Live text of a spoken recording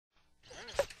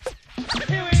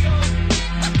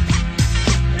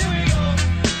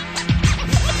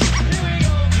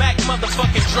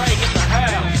Dre in the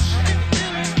house.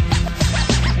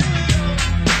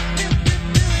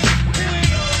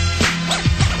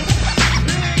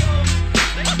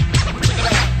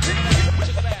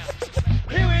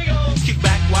 Kick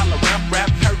back while I rap,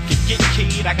 hurt you get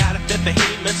keyed. I got a fifth of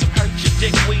him and some hurt your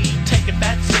dick weed. Taking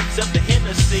bad sips of the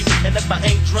Hennessy, and if I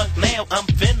ain't drunk now, I'm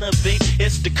finna be.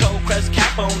 It's the cold crest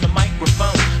cap on the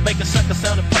microphone. Make a sucker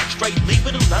sound a punch straight, leave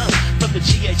it alone. From the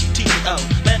G-H-E-T-O,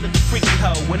 land of the freaky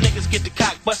hoe. When niggas get the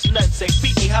cock, bust nuts, say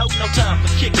beat me hoe. No time for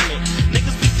kicking it,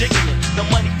 niggas be digging it. No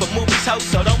money for movies, ho,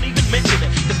 so don't even mention it.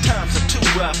 Cause times are too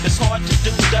rough, it's hard to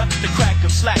do stuff. The crack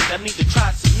and slack, I need to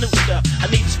try some new stuff. I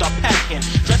need to start packing,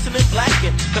 dressing in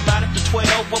blackin'. Come out after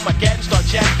 12 when my gadgets start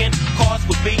jacking. Cars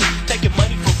would be taking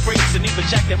money from freaks, and even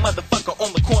jack that motherfucker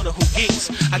on the corner who geeks.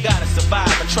 I gotta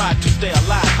survive and try to stay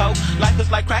alive, ho. Life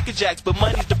is like Cracker Jacks, but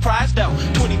money's the prize though.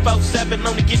 24/7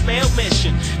 on the get mail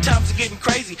mission. Times are getting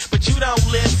crazy, but you don't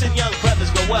listen. Young brothers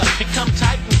grow up, become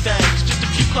Titan things. Just a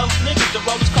few close niggas, the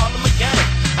rollers call them a gang.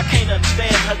 I can't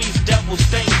understand how these devils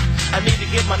think. I need to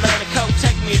get my 9 and coat,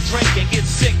 take me a drink and get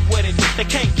sick with it. They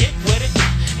can't get with it.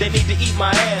 They need to eat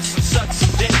my ass and suck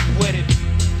some dick with it.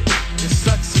 And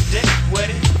suck some dick with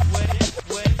it.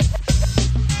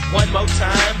 One more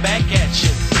time, back at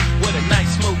you with a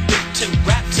nice smooth beat to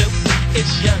rap to.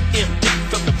 It's Young MD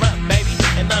from the front, baby,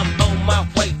 and I'm on my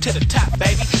way to the top,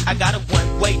 baby. I got a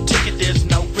one-way ticket, there's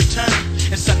no return.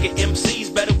 And sucker MCs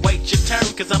better wait your turn,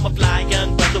 cause I'm a fly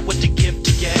young brother with the gift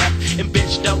to gab. And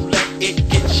bitch, don't let it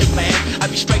get you mad. I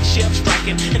be straight ship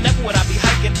striking, and never would I be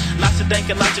hiking. Lots of dank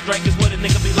and lots of drink is what a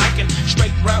nigga be liking.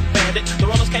 Straight round bandit, the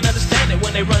rollers can't understand it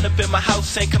when they run up in my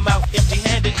house and come out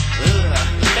empty-handed.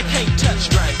 They can't touch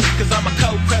drink, cause I'm a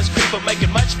cold press creeper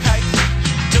making much pay.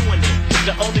 Doing it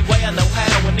the only way I know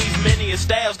how, when these many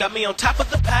styles got me on top of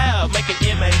the pile. Making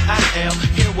M-A-I-L,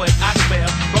 hear what I spell.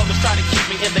 Rollers try to keep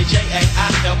me in the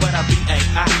J-A-I-L, but I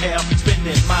B-A-I-L,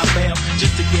 spending my bail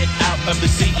just to get out of the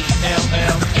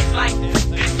C-E-L-L. It's like,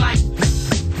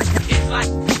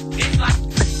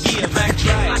 yeah, Mac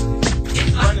Dre,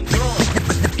 running through 'em.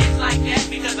 It's like that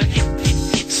because I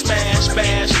get smash,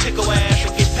 bash, tickle ass,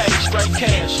 and get paid straight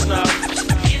cash, you know.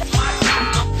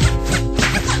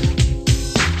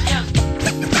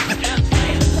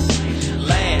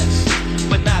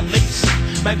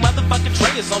 Like motherfucking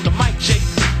Dre is on the mic, G.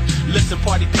 Listen,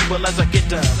 party people, as I get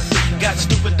down. Got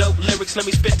stupid dope lyrics, let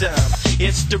me spit down.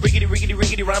 It's the riggedy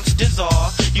rhyme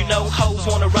stizzar. You know hoes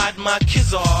wanna ride my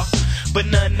kizzar, but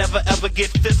none never ever get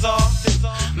fizzar.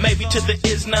 Maybe to the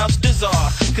is now stizzar,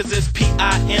 cause it's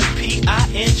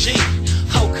P-I-M-P-I-N-G.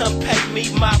 Ho, come pay me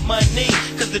my money,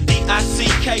 cause the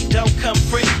D-I-C-K don't come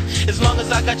free. As long as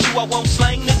I got you, I won't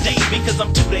slang the D, because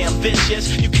I'm too damn vicious.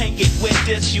 You can't get with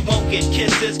this, you won't get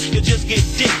kisses, you'll just get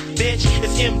dick, bitch.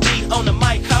 It's MD on the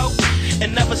mic, ho.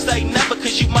 And never say never,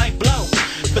 cause you might blow.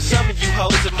 For some of you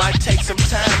hoes, it might take some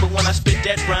time, but when I spit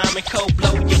that rhyme and cold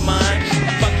blow your mind,